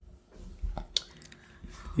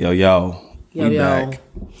We back.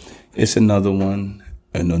 It's another one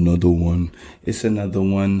and another one. It's another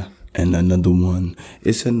one and another one.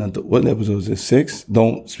 It's another. What episode is it? 6?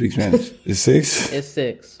 Don't speak Spanish. It's 6? It's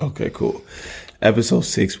 6. Okay, cool. Episode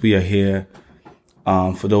 6. We are here.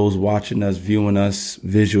 For those watching us, viewing us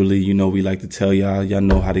visually, you know we like to tell y'all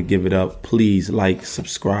know how to give it up. Please like,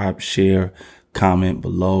 subscribe, share, comment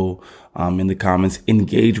below. In the comments,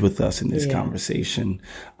 engage with us in this conversation.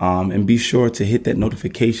 And be sure to hit that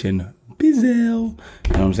notification bell. You know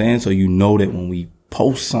what I'm saying? So you know that when we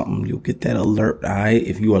post something, you'll get that alert. All right.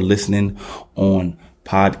 If you are listening on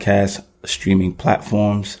podcast streaming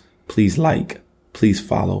platforms, please like, please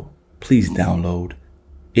follow, please download.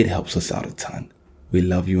 It helps us out a ton. We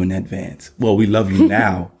love you in advance. Well, we love you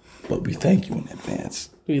now, but we thank you in advance.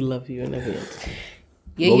 We love you in advance.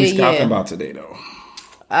 What we scoffing about today, though?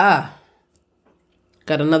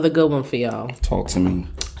 Got another good one for y'all. Talk to me.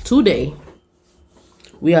 Today,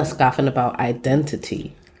 we are scoffing about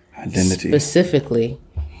identity. Specifically,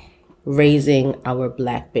 raising our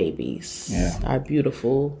black babies. Yeah. Our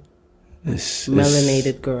beautiful,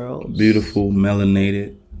 melanated girls. Beautiful,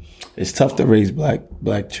 melanated. It's tough to raise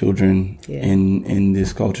black children in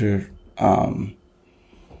this culture.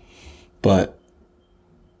 But,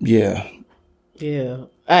 yeah. Yeah. All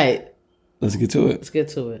right. Let's get to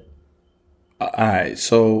it. All right,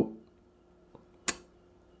 so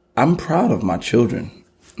I'm proud of my children.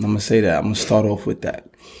 I'm going to say that. I'm going to start off with that.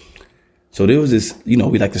 So there was this, we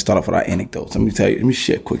like to start off with our anecdotes. Let me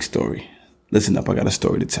share a quick story. Listen up, I got a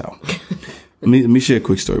story to tell. Let me share a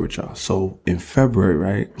quick story with y'all. So in February,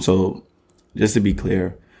 right? So just to be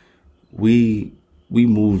clear, we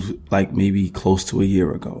moved like maybe close to a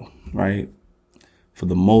year ago, right? For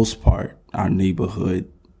the most part, our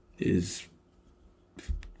neighborhood is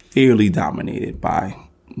fairly dominated by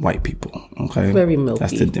white people. Okay, very milky.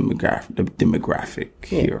 That's the demographic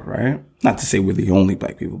here, right? Not to say we're the only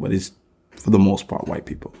black people, but it's for the most part white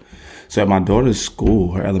people. So at my daughter's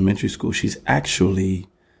school, her elementary school, she's actually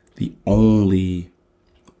the only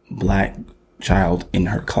black child in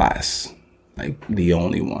her class, like the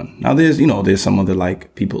only one. Now there's some other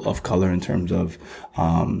like people of color in terms of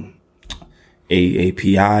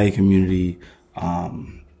AAPI community,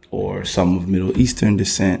 or some of Middle Eastern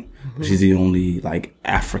descent. Mm-hmm. She's the only like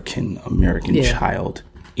African American child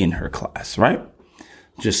in her class, right?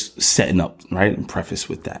 Just setting up, right? And preface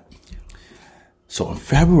with that. So in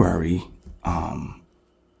February,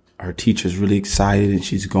 her teacher's really excited and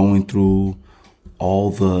she's going through all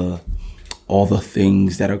the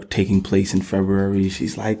things that are taking place in February.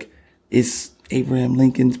 She's like, it's Abraham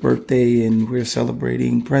Lincoln's birthday and we're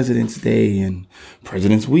celebrating President's Day and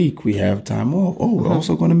President's Week. We have time off. Oh, we're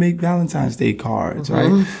also going to make Valentine's Day cards,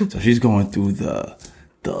 right? So she's going through the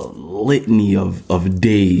litany of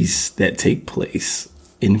days that take place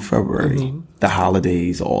in February, the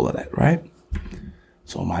holidays, all of that, right?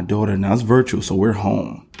 So my daughter, now it's virtual, so we're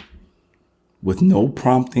home with no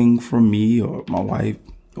prompting from me or my wife,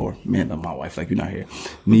 or Amanda, my wife, like you're not here,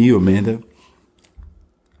 me or Amanda.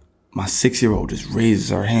 My 6-year-old just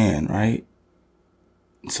raises her hand, right?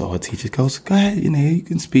 So her teacher goes, go ahead, you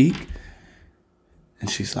can speak. And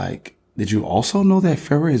she's like, did you also know that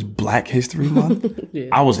February is Black History Month?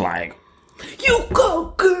 I was like, you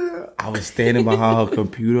go, girl. I was standing behind her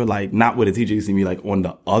computer, like not where the teacher could see me, like on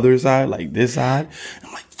the other side, like this side.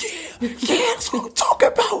 I'm like, yeah, that's what I'm talking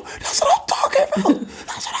about. That's what I'm talking about.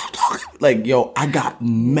 That's what I'm talking about. Like, yo, I got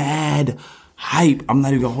mad hype. I'm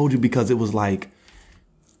not even gonna hold you because it was like,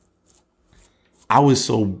 I was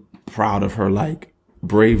so proud of her, like,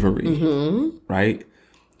 bravery, right?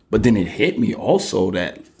 But then it hit me also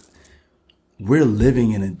that we're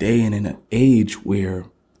living in a day and in an age where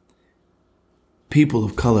people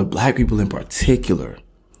of color, black people in particular,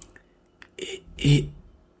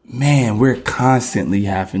 we're constantly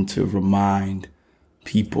having to remind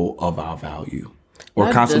people of our value.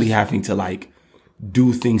 Or constantly having to, like,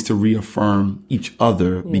 do things to reaffirm each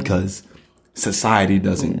other because society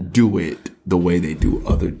doesn't do it the way they do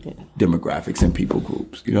other demographics and people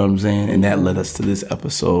groups. You know what I'm saying? And that led us to this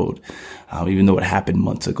episode. Even though it happened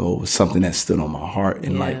months ago, it was something that stood on my heart.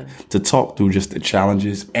 And like to talk through just the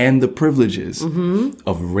challenges and the privileges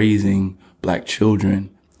of raising black children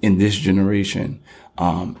in this generation,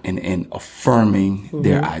 and affirming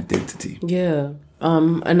their identity. Yeah.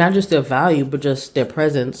 And not just their value, but just their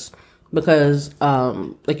presence. Because,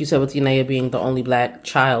 like you said, with Yanaya being the only black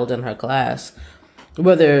child in her class,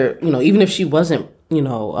 whether, even if she wasn't,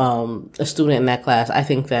 a student in that class, I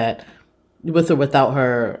think that with or without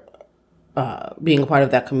her being a part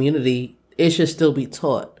of that community, it should still be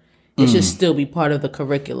taught. It should still be part of the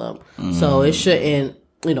curriculum. So it shouldn't,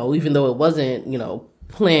 even though it wasn't,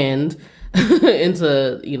 planned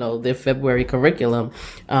into, their February curriculum,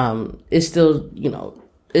 it still,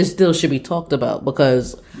 it still should be talked about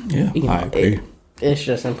because, I agree. It's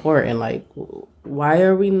just important. Like, why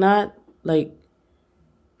are we not like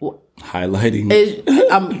highlighting?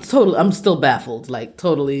 I'm still baffled. Like,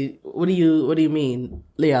 totally. What do you mean,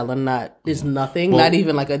 Leala? There's nothing, not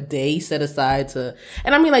even like a day set aside to.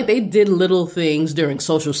 And I mean, like, they did little things during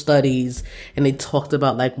social studies, and they talked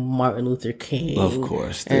about like Martin Luther King, of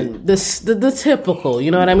course, and the typical,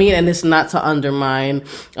 you know what I mean. And it's not to undermine,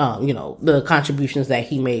 the contributions that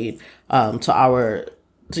he made to our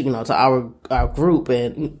group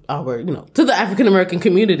and to the African American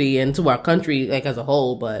community and to our country like as a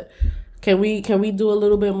whole. But can we do a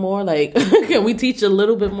little bit more? Like, can we teach a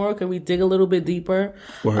little bit more? Can we dig a little bit deeper?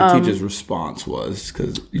 Well, her teacher's response was,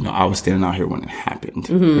 because I was standing out here when it happened.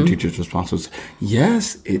 Her teacher's response was,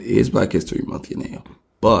 "Yes, it is Black History Month, Yanea,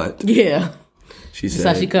 but she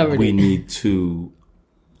said we need to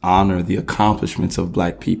honor the accomplishments of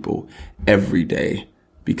Black people every day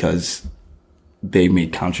because they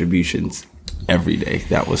made contributions every day."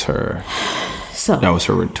 That was her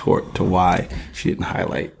retort to why she didn't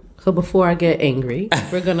highlight. So before I get angry,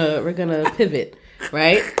 we're gonna pivot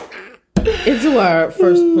right into our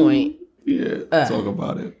first point. Yeah, talk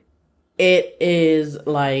about it. It is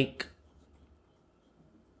like,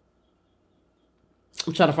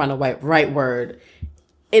 I'm trying to find the right word.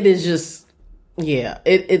 It is just,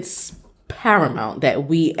 it's paramount that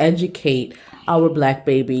we educate our Black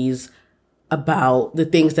babies about the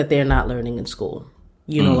things that they're not learning in school.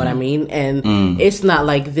 You know what I mean? And it's not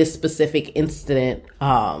like this specific incident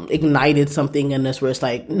ignited something in us where it's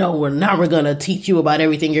like, no, we're going to teach you about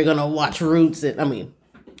everything. You're going to watch Roots. And I mean,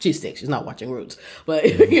 she's 6. She's not watching Roots. But,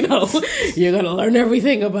 you're going to learn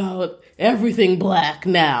everything about everything Black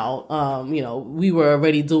now. We were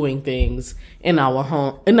already doing things in our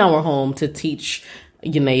home to teach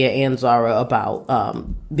Yanea and Zara about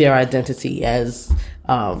their identity as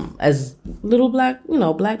little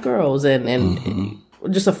Black girls and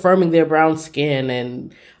just affirming their brown skin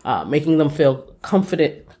and making them feel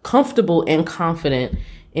comfortable and confident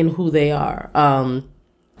in who they are.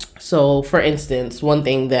 So for instance, one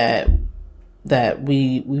thing that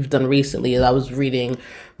we've done recently is I was reading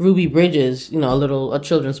Ruby Bridges, a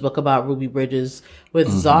children's book about Ruby Bridges with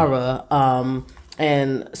Zara.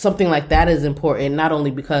 And something like that is important, not only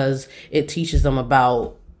because it teaches them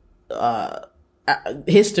about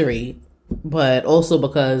history, but also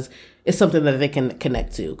because it's something that they can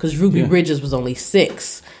connect to. Because Ruby Bridges was only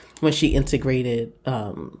 6 when she integrated,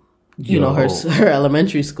 her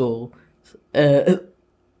elementary school.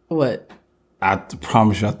 What? I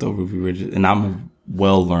promise you, I thought Ruby Bridges, and I'm a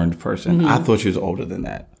well-learned person. I thought she was older than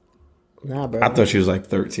that. Nah, bro. I thought she was like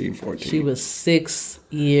 13, 14. She was 6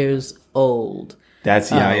 years old. That's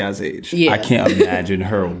Yaya's age. Yeah. I can't imagine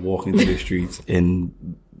her walking through the streets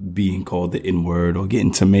and being called the N-word or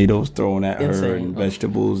getting tomatoes thrown at her and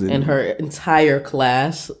vegetables. And her entire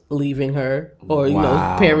class leaving her or,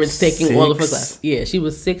 parents taking all of her class. Yeah, she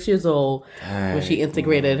was 6 years old when she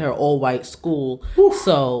integrated her all-white school. Whew.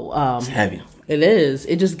 So it's heavy. It is.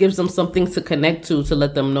 It just gives them something to connect to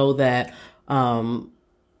let them know that,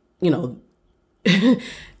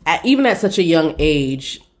 even at such a young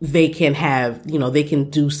age, they can have, they can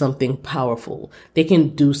do something powerful. They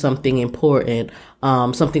can do something important,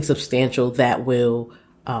 something substantial that will,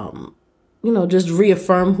 just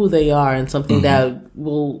reaffirm who they are and something that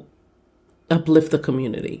will uplift the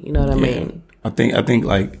community. You know what I mean? I think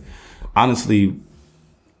like, honestly,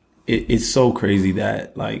 it's so crazy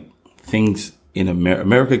that like things in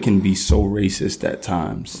America can be so racist at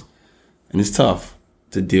times, and it's tough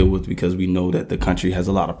to deal with because we know that the country has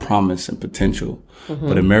a lot of promise and potential.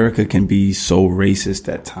 But America can be so racist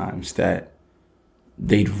at times that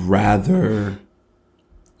they'd rather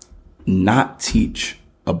not teach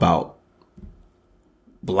about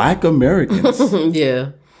Black Americans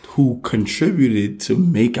who contributed to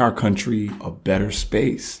make our country a better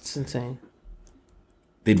space. It's insane.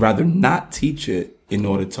 They'd rather not teach it in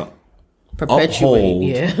order to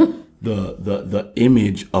perpetuate the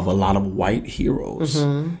image of a lot of white heroes.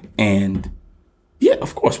 And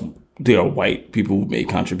of course there are white people who made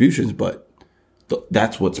contributions, but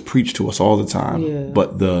that's what's preached to us all the time.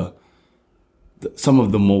 But the some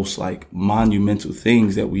of the most like monumental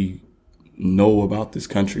things that we know about this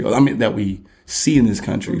country, that we see in this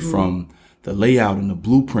country, from the layout and the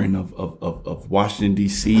blueprint of Washington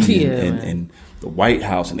D.C. and the White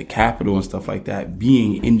House and the Capitol and stuff like that,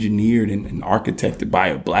 being engineered and architected by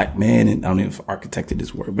a Black man. And I don't know if architected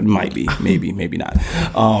is a word, but it might be, maybe not.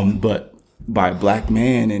 But by a Black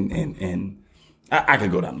man and I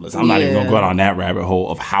could go down the list. I'm not even going to go down that rabbit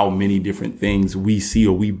hole of how many different things we see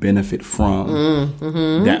or we benefit from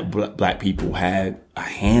that black people had a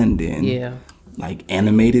hand in. Yeah. Like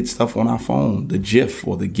animated stuff on our phone, the GIF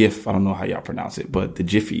or the GIF, I don't know how y'all pronounce it, but the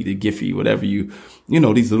Giphy, whatever you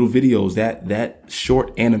know, these little videos, that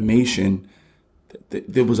short animation,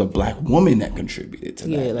 there was a black woman that contributed to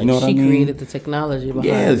that. Yeah, like you know what I mean? created the technology behind it.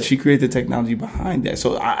 Yeah, she created the technology behind that.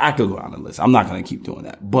 So I could go down the list. I'm not going to keep doing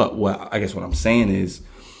that. But what I'm saying is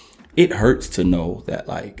it hurts to know that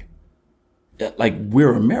like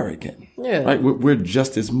we're American. Yeah. Right? We're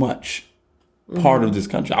just as much part of this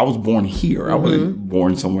country. I was born here. I wasn't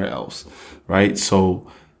born somewhere else. Right? So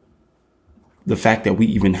the fact that we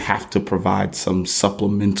even have to provide some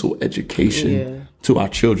supplemental education to our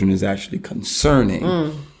children is actually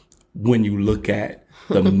concerning when you look at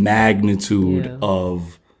the magnitude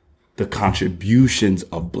of the contributions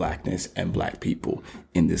of blackness and black people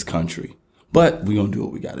in this country. But we're going to do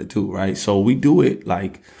what we got to do, right? So we do it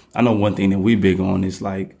like, I know one thing that we big on is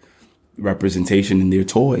like representation in their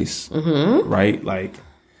toys, right? Like,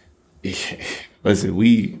 listen,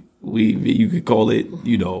 you could call it,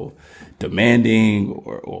 you know, demanding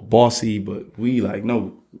or bossy, but we like,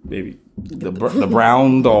 no, baby, the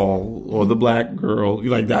brown doll or the black girl,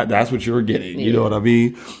 like that's what you're getting. You know what I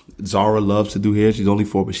mean? Zara loves to do hair. She's only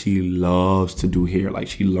 4, but she loves to do hair. Like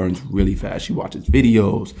she learns really fast. She watches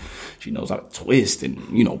videos. She knows how to twist and,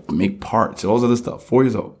 you know, make parts, all this other stuff. 4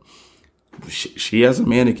 years old. She has a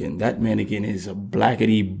mannequin. That mannequin is a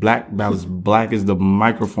blackety black, about as black as the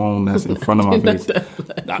microphone that's in front of my face.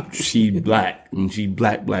 She black, and she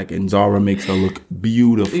black, and Zara makes her look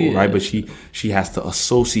beautiful, right? But she has to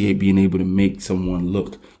associate being able to make someone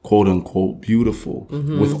look quote unquote beautiful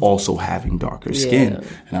with also having darker skin.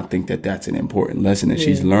 And I think that that's an important lesson that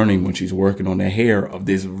she's learning when she's working on the hair of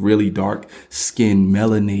this really dark skin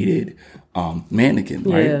melanated mannequin,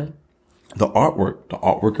 right? Yeah. The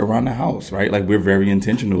artwork around the house, right? Like we're very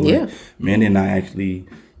intentional. Yeah. Mandy and I actually,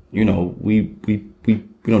 you know, we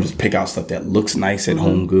don't just pick out stuff that looks nice at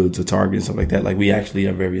Home Goods or Target and stuff like that. Like we actually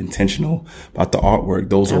are very intentional about the artwork.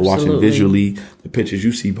 Those are watching visually. The pictures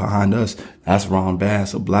you see behind us, that's Ron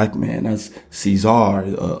Bass, a black man. That's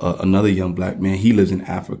Cesar, another young black man. He lives in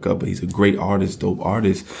Africa, but he's a great artist, dope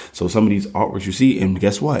artist. So some of these artworks you see, and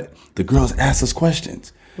guess what? The girls ask us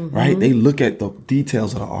questions. Right? They look at the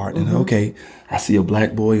details of the art and okay, I see a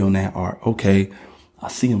black boy on that art. Okay. I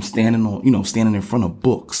see him standing in front of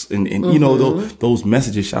books and you know, those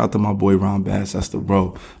messages. Shout out to my boy Ron Bass. That's the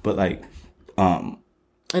bro. But like, and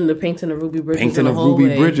the painting of Ruby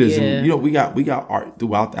Bridges. And, you know, we got art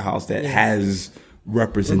throughout the house that has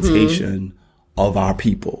representation of our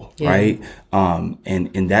people. Right.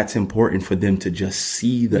 And that's important for them to just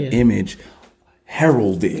see the image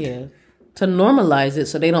heralded. Yeah. To normalize it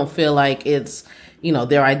so they don't feel like it's, you know,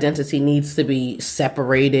 their identity needs to be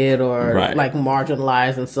separated or like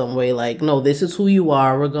marginalized in some way. Like, no, this is who you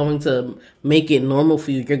are. We're going to make it normal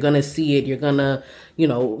for you. You're going to see it. You're going to, you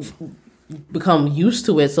know, become used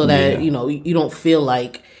to it so that, you know, you don't feel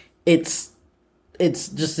like it's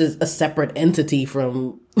just a separate entity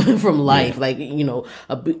from life. Like, you know,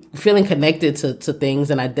 feeling connected to things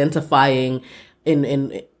and identifying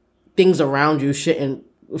in things around you shouldn't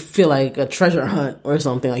feel like a treasure hunt or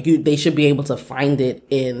something. Like they should be able to find it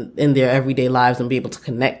in their everyday lives and be able to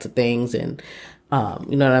connect to things and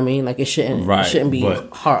you know what I mean? Like it shouldn't be a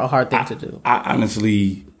hard thing to do. I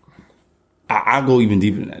honestly I go even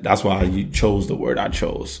deeper than that. That's why you chose the word I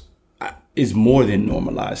chose. It's more than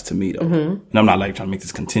normalized to me though. And I'm not like trying to make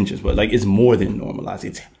this contentious, but like it's more than normalized.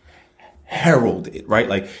 It's heralded, right?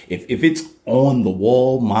 Like if it's on the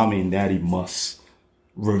wall, mommy and daddy must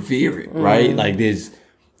revere it, right? Like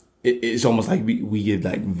it's almost like we give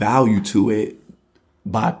like value to it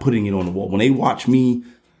by putting it on the wall. When they watch me,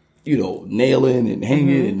 you know, nailing and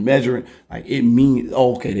hanging and measuring, like it means,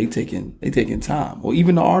 okay, they taking time. Or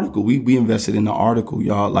even the article, we invested in the article,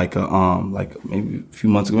 y'all, like maybe a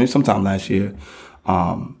few months ago, maybe sometime last year,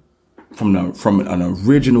 from an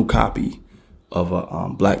original copy of a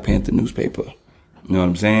Black Panther newspaper. You know what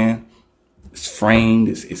I'm saying? It's framed.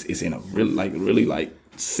 It's in a really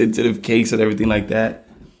sensitive case and everything like that.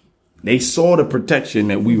 They saw the protection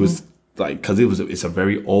that we was like, cause it's a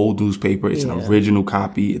very old newspaper. It's an original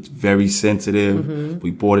copy. It's very sensitive. We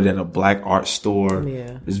bought it at a black art store.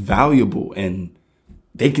 Yeah. It's valuable and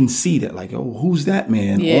they can see that like, oh, who's that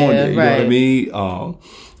man on there? You know what I mean?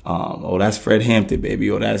 Oh, that's Fred Hampton, baby.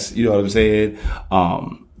 Or that's, you know what I'm saying?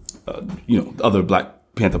 You know, other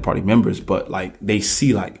Black Panther Party members, but like they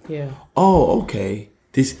see like, oh, okay,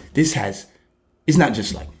 this has, it's not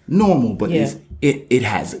just like normal, but it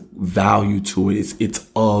has value to it. It's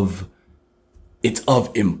of it's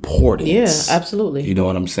of importance. Yeah, absolutely. You know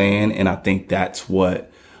what I'm saying? And I think that's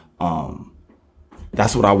what I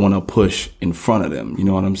want to push in front of them. You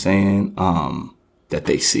know what I'm saying? That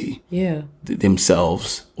they see. Yeah.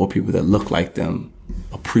 Themselves or people that look like them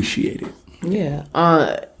appreciate it. Yeah.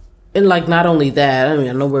 And like, not only that, I mean,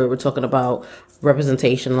 I know we're talking about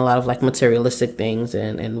representation, a lot of like materialistic things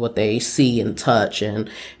and what they see and touch and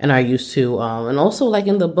are used to. And also like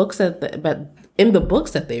in the books that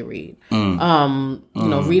they read, you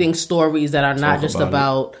know, reading stories that are not just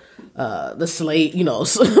about the slave, you know,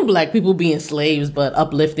 black people being slaves, but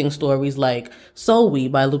uplifting stories like Soul We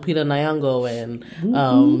by Lupita Nyong'o and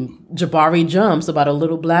Jabari Jumps, about a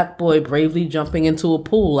little black boy bravely jumping into a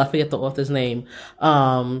pool. I forget the author's name.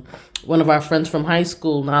 One of our friends from high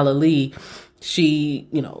school, Nala Lee, she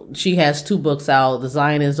has 2 books out, the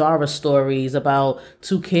Zion and Zara stories, about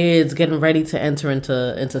 2 kids getting ready to enter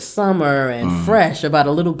into summer, and Fresh, about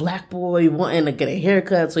a little black boy wanting to get a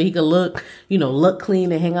haircut so he could look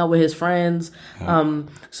clean and hang out with his friends.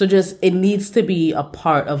 So just, it needs to be a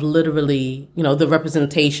part of literally, you know, the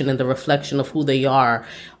representation and the reflection of who they are,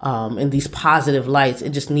 in these positive lights.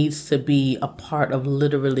 It just needs to be a part of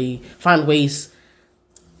literally find ways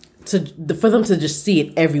for them to just see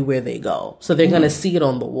it everywhere they go. So they're going to see it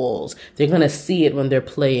on the walls. They're going to see it when they're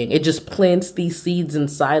playing. It just plants these seeds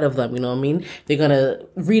inside of them. You know what I mean? They're going to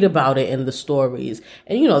read about it in the stories.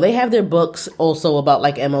 And, you know, they have their books also about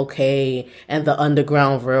like MLK and the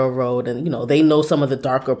Underground Railroad. And, you know, they know some of the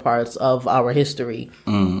darker parts of our history.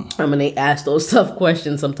 I mean, they ask those tough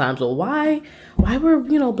questions sometimes. Well, why were,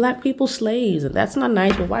 you know, black people slaves? And that's not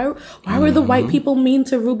nice. But why were the white people mean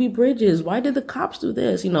to Ruby Bridges? Why did the cops do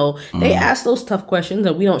this? You know, they ask those tough questions,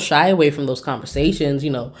 and we don't shy away from those conversations. You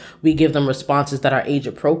know, we give them responses that are age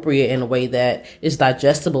appropriate in a way that is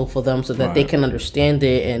digestible for them so that they can understand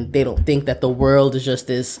it, and they don't think that the world is just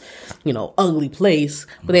this, you know, ugly place.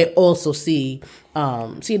 But they also see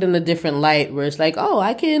it in a different light, where it's like, oh,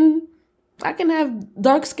 I can have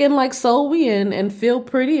dark skin like Zoe and feel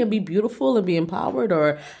pretty and be beautiful and be empowered,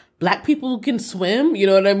 or black people can swim. You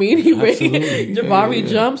know what I mean? Jabari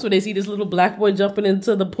jumps when they see this little black boy jumping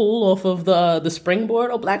into the pool off of the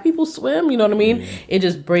springboard. Oh, black people swim. You know what I mean? It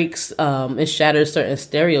just breaks, it shatters certain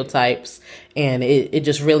stereotypes, and it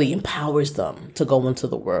just really empowers them to go into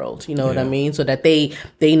the world. You know what I mean? So that they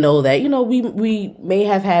know that, you know, we may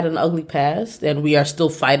have had an ugly past, and we are still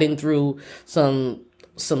fighting through some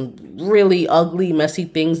really ugly, messy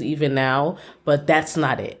things even now, but that's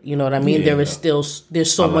not it. You know what I mean?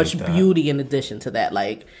 There's so much beauty in addition to that.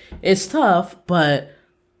 Like, it's tough, but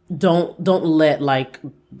don't let like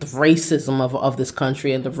the racism of this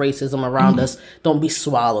country and the racism around us, don't be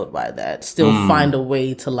swallowed by that. Still find a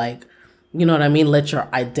way to, like, you know what I mean? Let your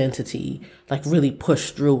identity like really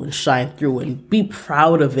push through and shine through, and be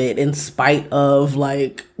proud of it in spite of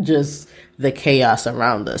like just the chaos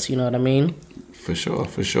around us. You know what I mean? For sure.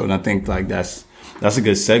 And I think like that's a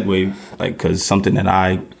good segue, like, because something that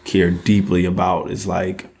I care deeply about is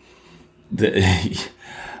like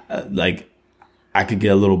like I could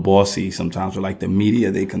get a little bossy sometimes with like the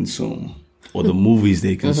media they consume or the movies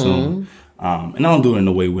they consume. And I don't do it in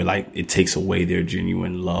a way where like it takes away their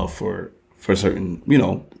genuine love for certain, you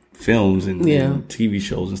know, films and TV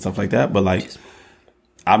shows and stuff like that. But like,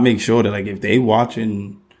 I make sure that like if they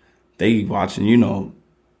watching, you know,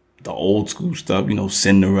 the old school stuff, you know,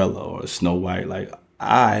 Cinderella or Snow White, like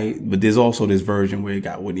but there's also this version where it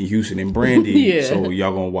got Whitney Houston and Brandy. So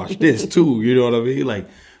y'all gonna watch this too, you know what I mean? Like,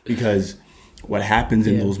 because what happens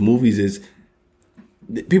in those movies is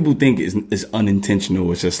people think it's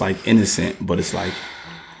unintentional, it's just like innocent, but it's like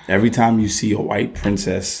every time you see a white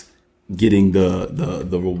princess getting the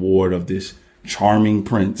reward of this charming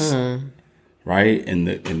prince, right? And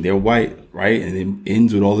they're white, right? And it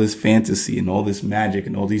ends with all this fantasy and all this magic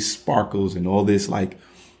and all these sparkles and all this like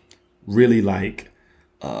really like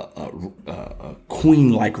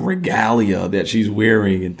queen-like regalia that she's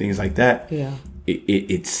wearing and things like that. Yeah.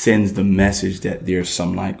 It sends the message that there's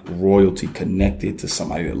some like royalty connected to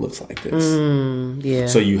somebody that looks like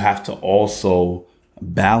this. So you have to also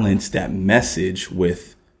balance that message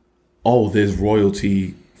with, oh, there's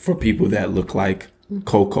royalty for people that look like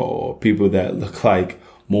Coco, or people that look like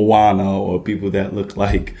Moana, or people that look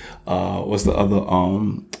like what's the other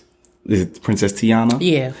is it Princess Tiana?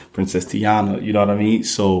 Yeah, Princess Tiana. You know what I mean?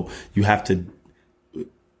 So you have to.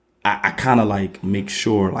 I kind of like make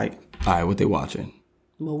sure, like, all right, what they watching?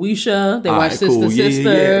 Moesha, they watch Sister cool.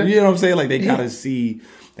 Sister. Yeah. You know what I'm saying? Like they gotta see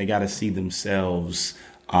themselves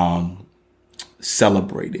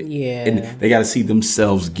celebrated. Yeah. And they gotta see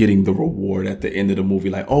themselves getting the reward at the end of the movie.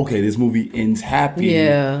 Like, okay, this movie ends happy.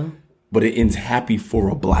 Yeah. but it ends happy for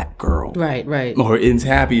a black girl. Right. Or it ends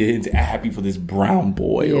happy for this brown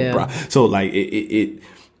boy or brown. So like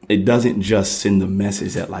it doesn't just send the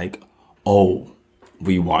message that like, oh,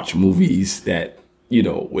 we watch movies that, you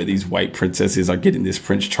know, where these white princesses are getting this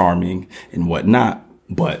Prince Charming and whatnot,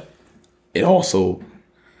 but it also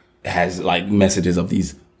has like messages of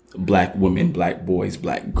these black women, black boys,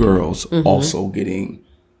 black girls also getting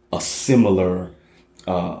a similar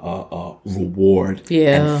reward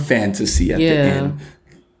and fantasy at the end.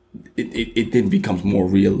 It then becomes more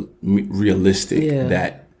realistic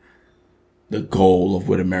that the goal of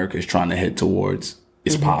what America is trying to head towards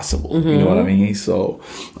is possible. You know what I mean? So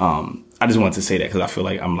I just wanted to say that because I feel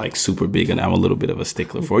like I'm like super big and I'm a little bit of a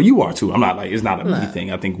stickler for it. You are too. I'm not like, it's not a me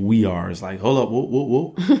thing. I think we are. It's like, hold up, whoa.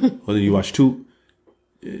 Whether you watch two,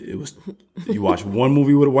 you watch one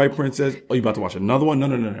movie with a white princess, or you about to watch another one? No.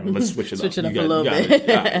 Let's switch it up. Switch it up a little bit.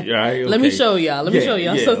 Right, okay. Let me show y'all. Let me show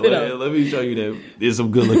y'all something else. Let me show you that there's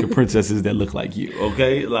some good looking princesses that look like you.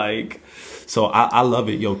 Okay, like, so I love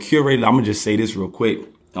it. Yo, curated. I'm gonna just say this real quick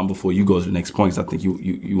before you go to the next point, because I think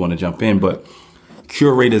you want to jump in, but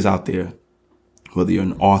curators out there, whether you're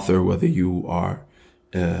an author, whether you are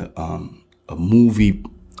a movie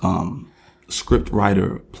script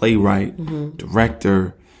writer, playwright,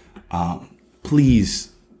 director,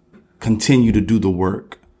 please continue to do the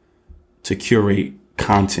work to curate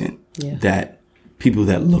content that people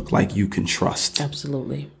that look like you can trust.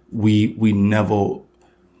 Absolutely. We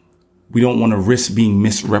don't want to risk being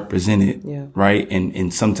misrepresented, right?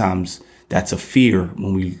 And sometimes that's a fear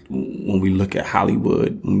when we look at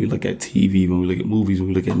Hollywood, when we look at TV, when we look at movies, when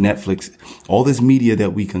we look at Netflix, all this media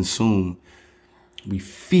that we consume. We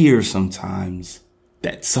fear sometimes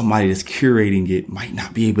that somebody that's curating it might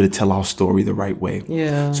not be able to tell our story the right way.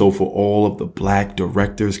 Yeah. So for all of the black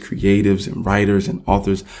directors, creatives, and writers and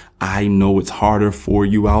authors, I know it's harder for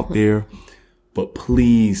you out there, but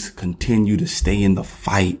please continue to stay in the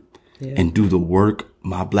fight and do the work.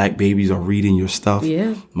 My black babies are reading your stuff.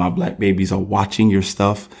 Yeah. My black babies are watching your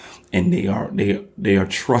stuff, and they are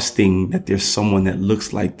trusting that there's someone that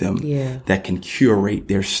looks like them that can curate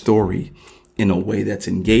their story in a way that's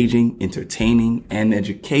engaging, entertaining, and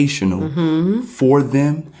educational for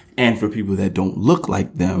them and for people that don't look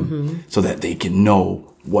like them, so that they can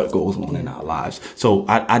know what goes on in our lives. So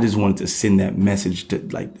I just wanted to send that message to,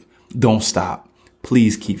 like, don't stop.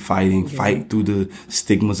 Please keep fighting. Fight through the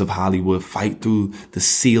stigmas of Hollywood. Fight through the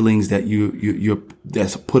ceilings that you're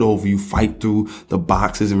that's put over you. Fight through the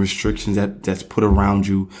boxes and restrictions that's put around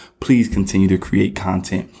you. Please continue to create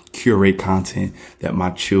content, curate content that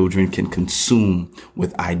my children can consume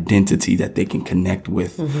with identity that they can connect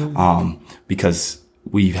with. Because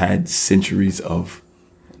we've had centuries of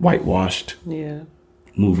whitewashed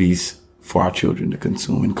movies for our children to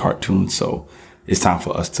consume and cartoons. So it's time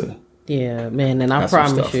for us to. Yeah, man, and I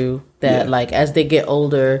promise you that, like, as they get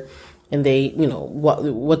older and they, you know,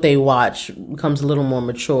 what they watch becomes a little more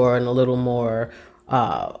mature and a little more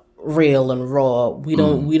real and raw. We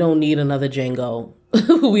don't need another Django.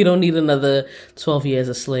 We don't need another 12 Years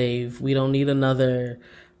a Slave. We don't need another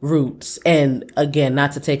Roots. And again,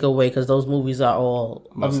 not to take away, because those movies are all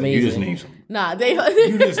amazing. You just named some.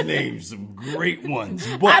 You just named some great ones.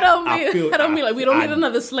 But I don't mean like we don't need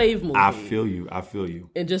another slave movie. I feel you.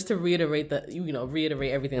 And just to reiterate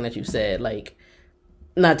reiterate everything that you said, like,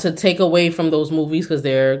 not to take away from those movies, because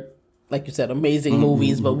they're, like you said, amazing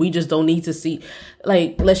movies, but we just don't need to see,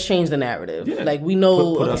 like, let's change the narrative. Yeah. Like, we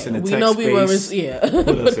know, put us in the tech space, put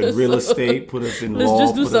us in real estate, put us in law,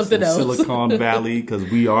 just do something else. Silicon Valley, because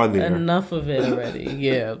we are there. Enough of it already.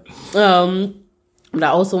 Yeah. But I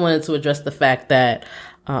also wanted to address the fact that,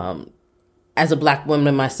 as a black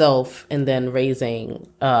woman myself, and then raising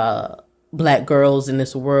black girls in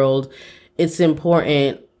this world, it's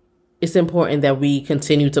important that we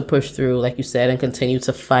continue to push through, like you said, and continue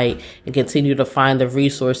to fight and continue to find the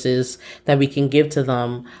resources that we can give to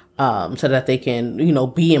them, so that they can, you know,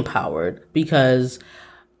 be empowered. Because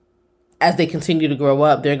as they continue to grow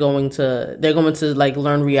up, they're going to like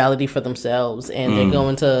learn reality for themselves, and they're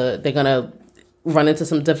gonna run into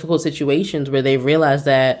some difficult situations where they realize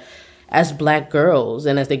that as black girls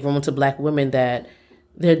and as they grow into black women, that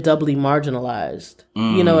they're doubly marginalized.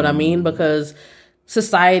 You know what I mean? Because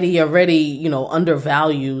society already, you know,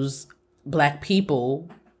 undervalues black people,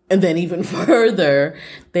 and then even further,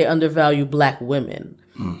 they undervalue black women.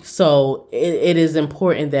 So it is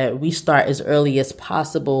important that we start as early as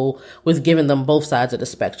possible with giving them both sides of the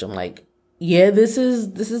spectrum. Like, yeah, this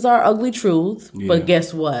is our ugly truth, but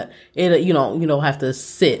guess what? You don't have to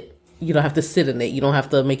sit. You don't have to sit in it. You don't have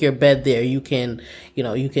to make your bed there. You can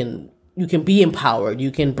be empowered.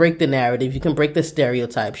 You can break the narrative. You can break the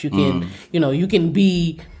stereotypes. You can, you can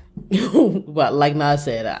be, but like Nas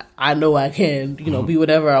said, I know I can, be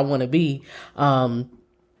whatever I want to be.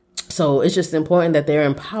 So it's just important that they're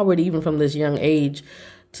empowered even from this young age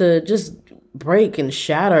to just break and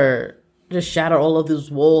shatter all of those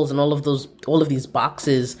walls and all of these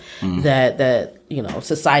boxes that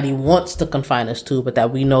society wants to confine us to, but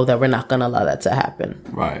that we know that we're not going to allow that to happen.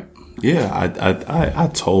 Right. Yeah, I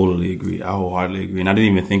totally agree. I wholeheartedly agree. And I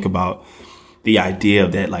didn't even think about the idea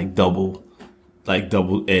of that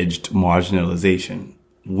double-edged marginalization.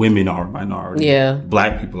 Women are a minority. Yeah.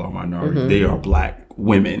 Black people are a minority. They are black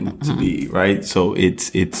women to be, right? So it's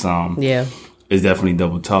definitely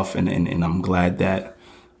double tough, and I'm glad that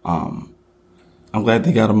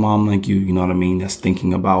they got a mom like you know what I mean, that's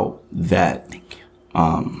thinking about that. Thank you.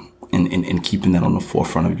 And keeping that on the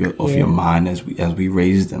forefront of your mind as we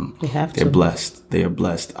raise them. You have to. They're blessed. They are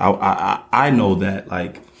blessed. I know that,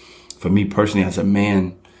 like, for me personally as a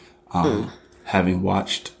man, having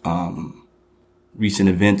watched recent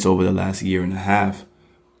events over the last year and a half,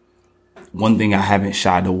 one thing I haven't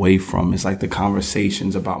shied away from is like the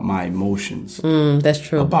conversations about my emotions. That's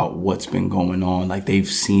true. About what's been going on. Like, they've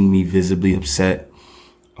seen me visibly upset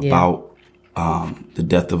about the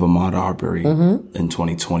death of Ahmaud Arbery in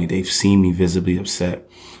 2020. They've seen me visibly upset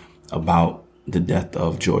about the death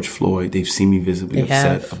of George Floyd. They've seen me visibly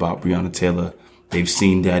upset about Breonna Taylor. They've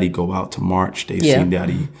seen Daddy go out to march. They've seen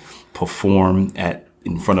Daddy perform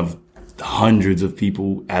in front of hundreds of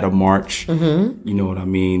people at a march. You know what I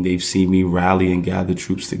mean? They've seen me rally and gather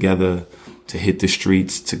troops together to hit the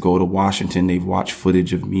streets, to go to Washington. They've watched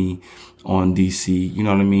footage of me on DC. You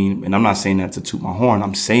know what I mean? And I'm not saying that to toot my horn.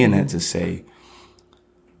 I'm saying that to say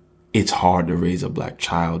it's hard to raise a black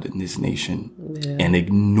child in this nation and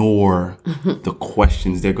ignore the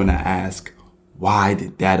questions they're going to ask. Why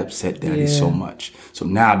did that upset Daddy so much? So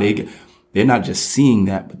now they're not just seeing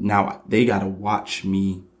that, but now they got to watch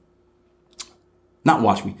me. Not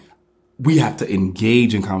watch me. We have to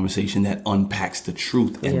engage in conversation that unpacks the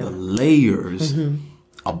truth and the layers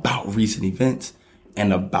about recent events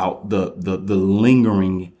and about the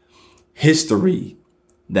lingering history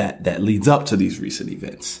that leads up to these recent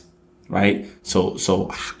events, right?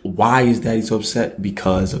 So why is Daddy so upset?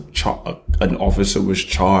 Because an officer was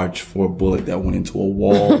charged for a bullet that went into a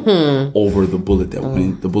wall over the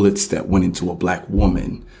bullets that went into a black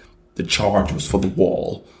woman. The charge was for the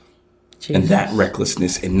wall. Jesus. And that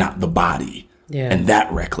recklessness and not the body. And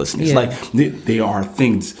that recklessness. Like, there are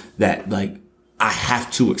things that, like, I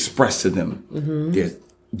have to express to them.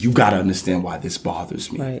 You got to understand why this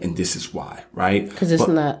bothers me. Right. And this is why, right? Because it's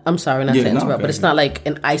not, I'm sorry, not to interrupt, but it's not like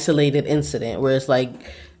an isolated incident where it's like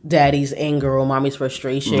Daddy's anger or Mommy's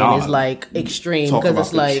frustration is like extreme. Because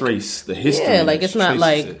it's like the history. Yeah, like it's not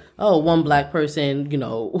like, oh, one black person,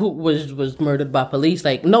 who was murdered by police.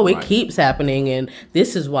 Like, no, it keeps happening, and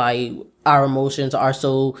this is why our emotions are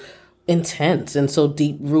so intense and so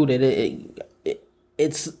deep rooted.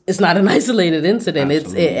 It's not an isolated incident.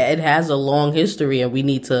 Absolutely. It has a long history, and we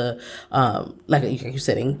need to, like you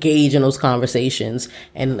said, engage in those conversations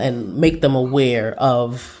and make them aware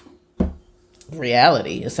of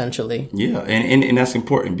reality, essentially. Yeah, and that's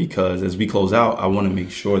important, because as we close out, I want to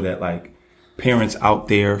make sure that, like, parents out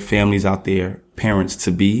there, families out there, parents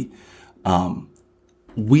to be,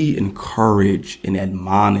 we encourage and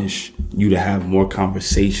admonish you to have more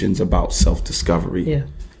conversations about self-discovery.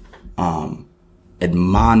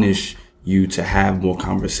 Admonish you to have more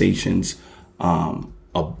conversations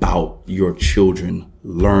about your children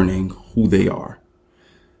learning who they are.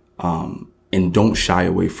 And don't shy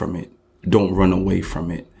away from it. Don't run away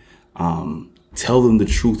from it. Tell them the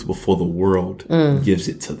truth before the world gives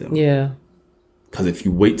it to them. Because if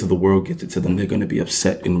you wait till the world gets it to them, they're going to be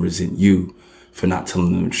upset and resent you for not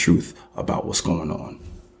telling them the truth about what's going on.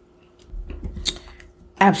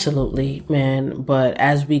 Absolutely, man. But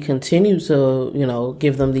as we continue to,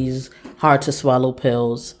 give them these hard to swallow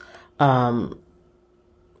pills, and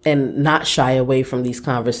not shy away from these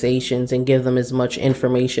conversations and give them as much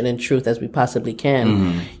information and truth as we possibly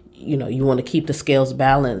can, you want to keep the scales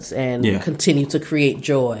balanced and continue to create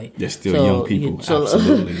joy. They're still young people.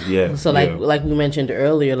 Absolutely. Yeah. So like we mentioned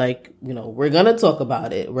earlier, we're going to talk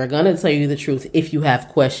about it. We're going to tell you the truth if you have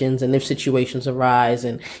questions and if situations arise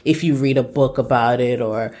and if you read a book about it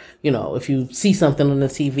or, if you see something on the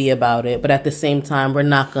TV about it. But at the same time, we're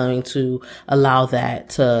not going to allow that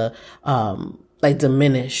to,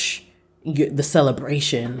 diminish the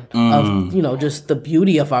celebration of, just the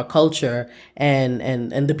beauty of our culture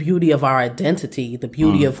and the beauty of our identity, the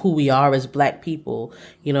beauty of who we are as Black people.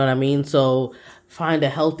 You know what I mean? So find a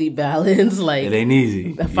healthy balance. Like, it ain't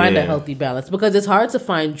easy. Find a healthy balance, because it's hard to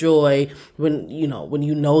find joy when you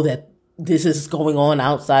know that this is going on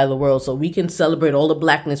outside the world. So we can celebrate all the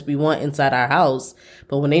blackness we want inside our house,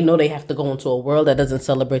 but when they know they have to go into a world that doesn't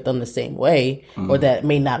celebrate them the same way, or that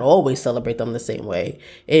may not always celebrate them the same way,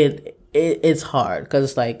 it's hard, because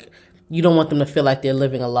it's like you don't want them to feel like they're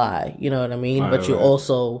living a lie. You know what I mean? But you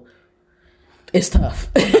also, it's tough.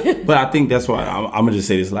 But I think that's why I'm gonna just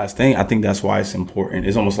say this last thing. I think that's why it's important.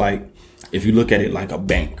 It's almost like if you look at it like a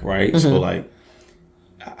bank, right? So like,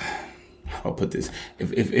 I'll put this.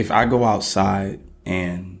 If I go outside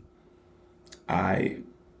and I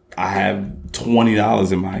have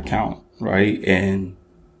 $20 in my account, right, and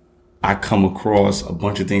I come across a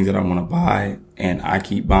bunch of things that I want to buy, and I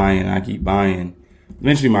keep buying,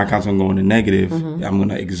 eventually my account's gonna go into negative. I'm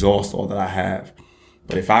gonna exhaust all that I have.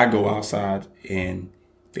 But if I go outside and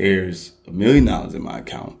there's $1 million in my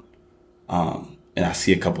account, and I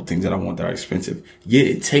see a couple things that I want that are expensive, yeah,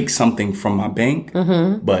 it takes something from my bank,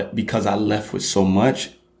 but because I left with so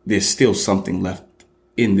much, there's still something left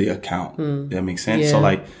in the account. That makes sense? Yeah. So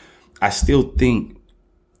like, I still think,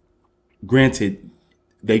 granted,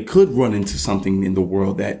 they could run into something in the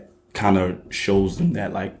world that kind of shows them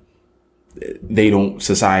that like,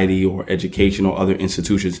 society or education or other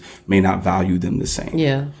institutions may not value them the same.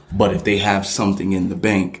 Yeah. But if they have something in the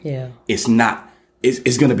bank, it's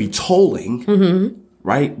going to be tolling,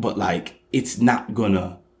 right? But like, it's not going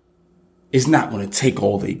to take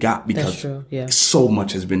all they got, because so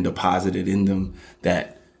much has been deposited in them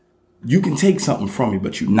that you can take something from me,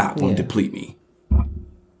 but you're not going to deplete me.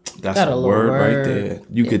 That's a word right there.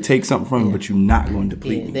 You could take something from me, but you're not going to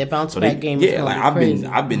deplete me. Their bounce back game is like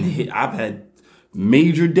I've been hit. I've had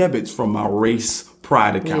major debits from my race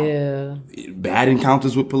pride account. Yeah. Bad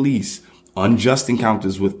encounters with police, unjust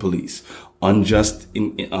encounters with police, unjust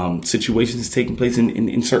situations taking place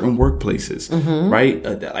in certain workplaces, right?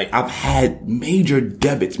 Like I've had major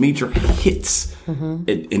debits, major hits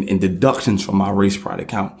in deductions from my race pride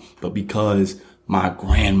account, but because my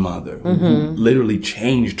grandmother, who literally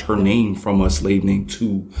changed her name from a slave name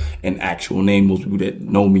to an actual name. Most people that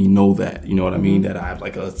know me know that, you know what I mean? That I have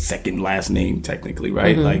like a second last name technically,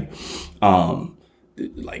 right? Like my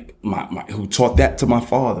who taught that to my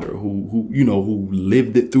father, who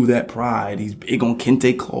lived it through that pride. He's big on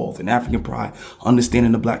kente cloth and African pride,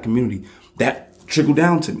 understanding the black community. That trickled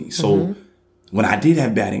down to me. So when I did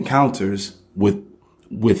have bad encounters with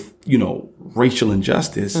racial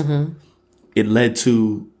injustice, it led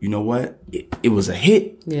to, you know what? It was a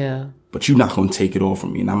hit. Yeah. But you're not going to take it all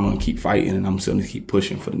from me. And I'm going to keep fighting, and I'm still going to keep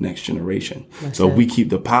pushing for the next generation. So if we keep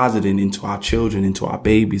depositing into our children, into our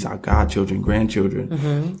babies, our godchildren,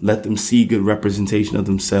 grandchildren, let them see good representation of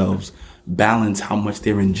themselves, balance how much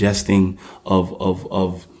they're ingesting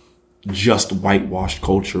of just whitewashed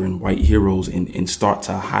culture and white heroes, and start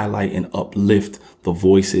to highlight and uplift the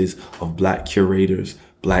voices of black curators,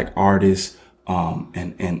 black artists,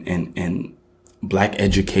 and black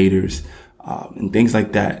educators, and things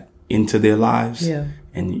like that into their lives. Yeah.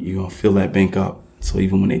 And you're going to fill that bank up. So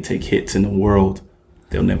even when they take hits in the world,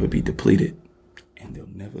 they'll never be depleted, and they'll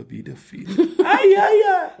never be defeated.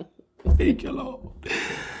 Thank you, Lord.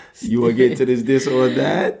 You want to get to this or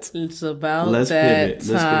that? It's about let's that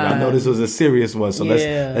pivot. time. I know this was a serious one, so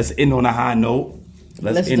let's end on a high note.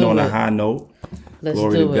 Let's end on a high note.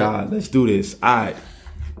 Glory to God. Let's do this. All right.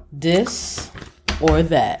 This or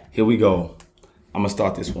that. Here we go. I'm gonna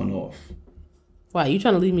start this one off. Wow, you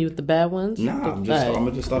trying to leave me with the bad ones? Nah, I'm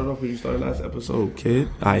gonna just start it off where you started last episode, kid.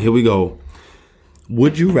 All right, here we go.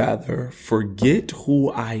 Would you rather forget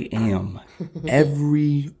who I am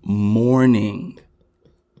every morning,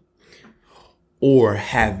 or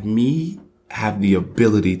have me have the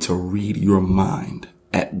ability to read your mind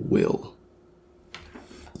at will?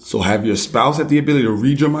 So have your spouse have the ability to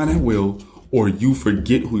read your mind at will, or you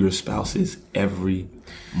forget who your spouse is every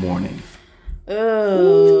morning?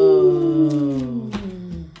 Oh.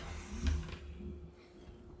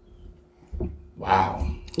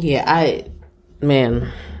 Wow. Yeah,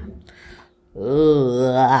 man.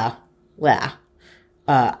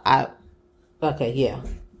 Okay, yeah.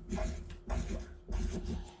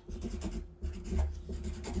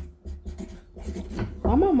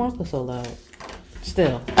 Why my marker so loud?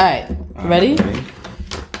 Still. All right. Ready?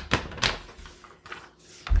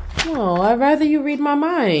 Oh, I'd rather you read my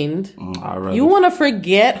mind. You want to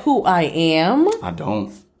forget who I am? I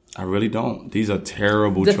don't. I really don't. These are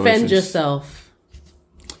terrible choices. Defend yourself.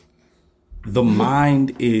 The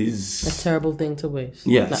mind is a terrible thing to waste.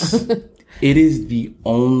 Yes. It is the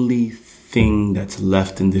only thing that's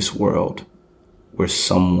left in this world where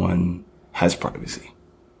someone has privacy.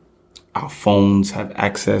 Our phones have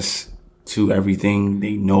access to everything.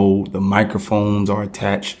 They know the microphones are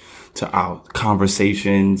attached to our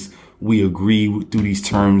conversations. We agree through these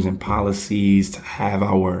terms and policies to have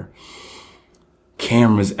our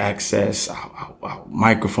cameras access, our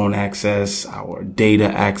microphone access, our data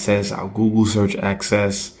access, our Google search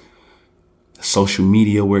access, social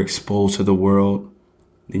media. We're exposed to the world.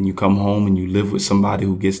 Then you come home and you live with somebody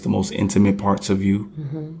who gets the most intimate parts of you.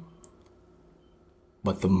 Mm-hmm.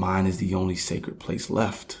 But the mind is the only sacred place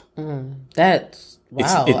left. That's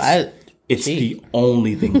wow. It's the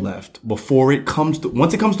only thing left. Before it comes to,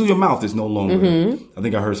 once it comes through your mouth, it's no longer. Mm-hmm. I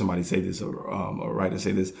think I heard somebody say this, or a writer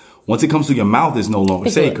say this. Once it comes through your mouth, it's no longer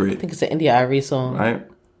sacred. I think it's an India Arie song, right?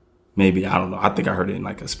 Maybe, I don't know. I think I heard it in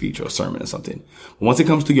like a speech or a sermon or something. But once it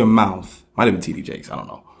comes to your mouth, might have been T.D. Jakes, I don't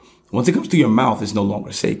know. Once it comes to your mouth, it's no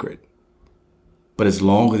longer sacred. But as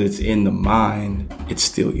long as it's in the mind, it's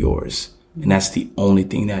still yours. And that's the only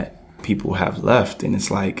thing that people have left. And it's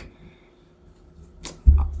like,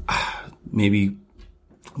 maybe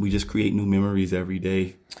we just create new memories every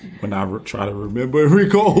day when I try to remember and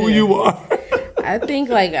recall who you are. I think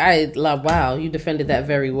wow, you defended that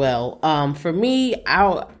very well. For me,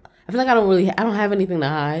 I feel like I don't have anything to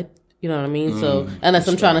hide. You know what I mean? So unless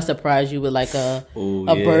I'm trying to surprise you with like a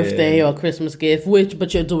birthday or a Christmas gift,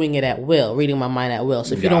 but you're doing it at will, reading my mind at will.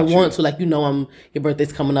 So if you don't want to, like, your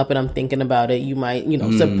birthday's coming up and I'm thinking about it, you might,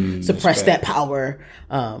 suppress that power.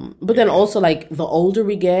 But then also, like, the older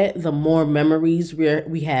we get, the more memories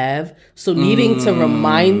we have. So needing to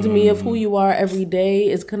remind me of who you are every day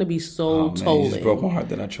is going to be so tolling. You just broke my heart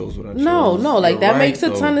that I chose what I chose. No, like, that makes a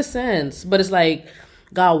ton of sense. But it's like,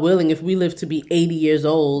 God willing, if we live to be 80 years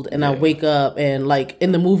old and I wake up and, like,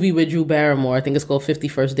 in the movie with Drew Barrymore, I think it's called 50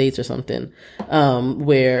 First Dates or something,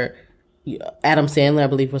 where Adam Sandler, I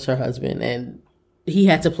believe, was her husband, and he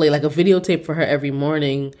had to play like a videotape for her every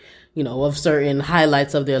morning, of certain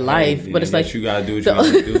highlights of their life. But it's like, you gotta do what you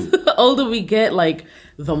gotta do. The older we get, like,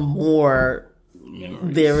 the more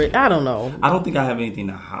memories. I don't know. I don't think I have anything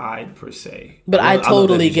to hide per se. But I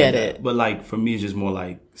totally get it. But, like, for me, it's just more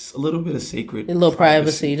like a little bit of sacred, a little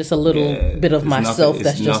privacy, just a little bit of myself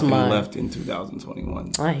that's just mine. Left in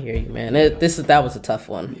 2021. I hear you, man. That was a tough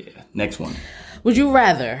one. Yeah. Next one. Would you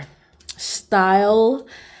rather style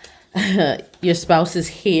your spouse's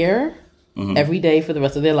hair every day for the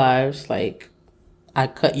rest of their lives? Like, I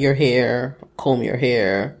cut your hair, comb your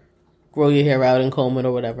hair, grow your hair out and comb it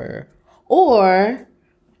or whatever. Or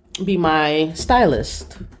be my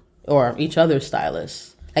stylist or each other's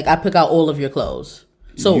stylist. Like, I pick out all of your clothes.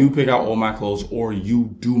 So you pick out all my clothes or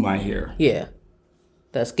you do my hair. Yeah.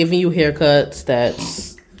 That's giving you haircuts.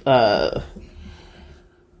 That's,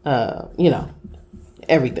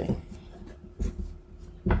 everything.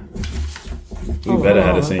 We better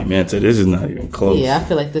have the same answer. This is not even close. Yeah, I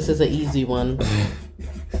feel like this is an easy one.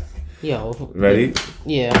 Yo. Ready?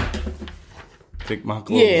 Yeah. Pick my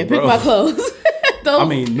clothes. Yeah, pick my clothes.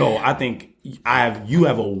 I think you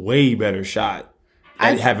have a way better shot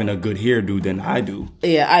at having a good hairdo than I do.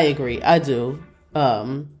 Yeah, I agree. I do.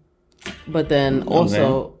 But then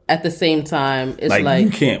also at the same time, it's like you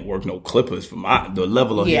can't work no clippers for the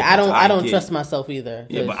level of I don't trust myself either.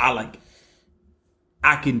 Yeah, but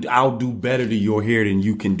I'll do better to your hair than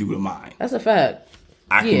you can do to mine. That's a fact.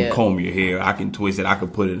 I can comb your hair. I can twist it. I can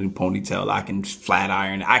put it in a ponytail. I can flat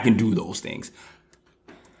iron. I can do those things.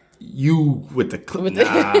 You with the clip,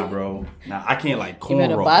 nah, bro. Nah, I can't like cornrow. You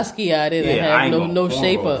had a Basquiat in and have no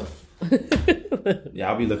shape up.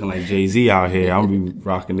 Yeah, I'll be looking like Jay-Z out here. I'll be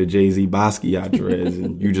rocking the Jay-Z Basquiat dreads,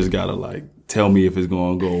 and you just gotta like tell me if it's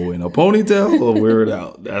gonna go in a ponytail or wear it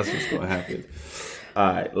out. That's what's gonna happen.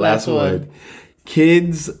 All right, last one.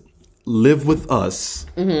 Kids live with us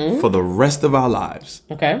for the rest of our lives.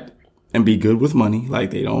 Okay. And be good with money.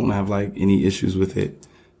 Like, they don't have like any issues with it,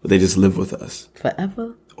 but they just live with us.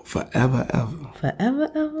 Forever? Forever, ever.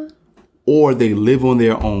 Forever, ever? Or they live on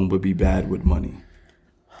their own but be bad with money.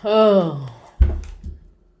 Oh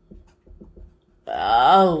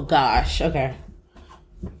gosh. Okay.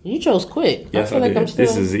 You chose quick. Yes, I did.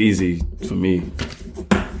 This is easy for me.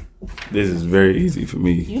 This is very easy for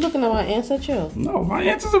me. You looking at my answer, chill? No, my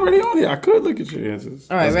answer's already on here. I could look at your answers.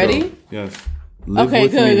 All right, ready? Go. Yes. Okay,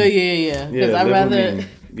 good. Yeah. Because I'd rather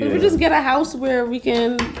we just get a house where we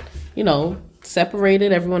can, separate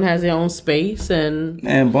it. Everyone has their own space and.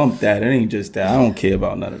 Man, bump that. It ain't just that. I don't care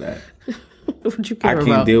about none of that. What you care about? I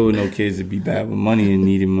can't deal with no kids that be bad with money and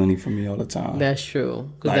needing money from me all the time. That's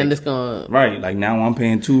true. Because then it's going to... Right. Like, now I'm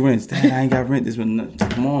paying 2 rents. Dad, I ain't got rent.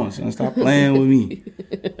 Come on, son. Stop playing with me.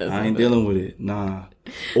 I ain't dealing with it. Nah.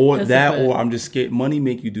 Or or I'm just scared. Money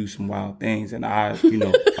make you do some wild things. And I'm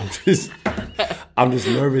I'm just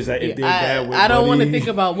nervous that if they're bad with I don't want to money, think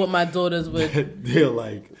about what my daughters would. they're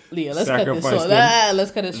like, Leah, let's cut this short.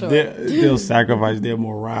 Let's cut it short. They'll sacrifice their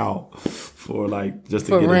morale for like just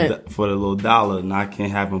to get for the little dollar, and I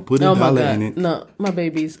can't have them put a dollar in it. No, my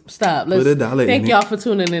babies, stop. Put a dollar in it. Thank y'all for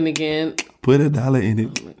tuning in again. Put a dollar in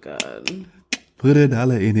it. Oh my God. Put a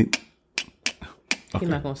dollar in it. Okay. You're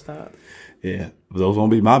not gonna stop. Yeah, those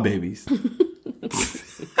won't be my babies.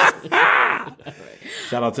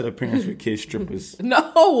 Shout out to the parents with kids strippers.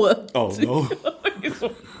 No. Oh no.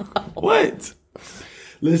 What?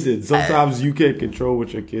 Listen, sometimes you can't control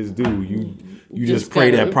what your kids do. You just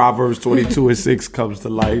pray that Proverbs 22:6 comes to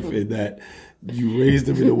life, and that you raise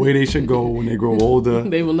them in the way they should go. When they grow older,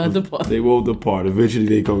 they will not depart. They will depart. Eventually,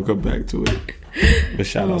 they gonna come back to it. But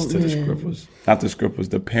shout outs to the Scrippers, not the Scrippers,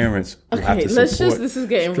 the parents. Who have to let's just. This is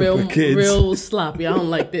getting real sloppy. I don't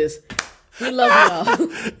like this. We love y'all.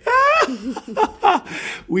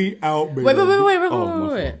 We out, baby.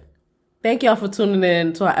 Wait. Thank y'all for tuning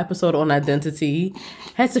in to our episode on identity.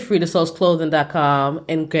 Head to freethesoulsclothing.com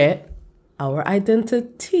and get our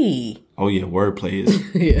identity. Oh yeah, wordplay is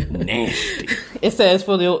nasty. It says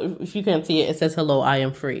if you can't see it, it says hello, I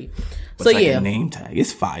am free. But so like a name tag.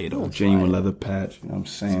 It's fire though. Genuine leather patch. You know what I'm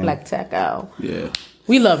saying? It's black tack out. Yeah.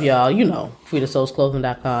 We love y'all. You know,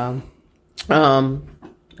 freethesoulsclothing.com. And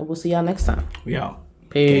we'll see y'all next time. We out.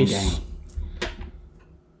 Peace. Gang, gang.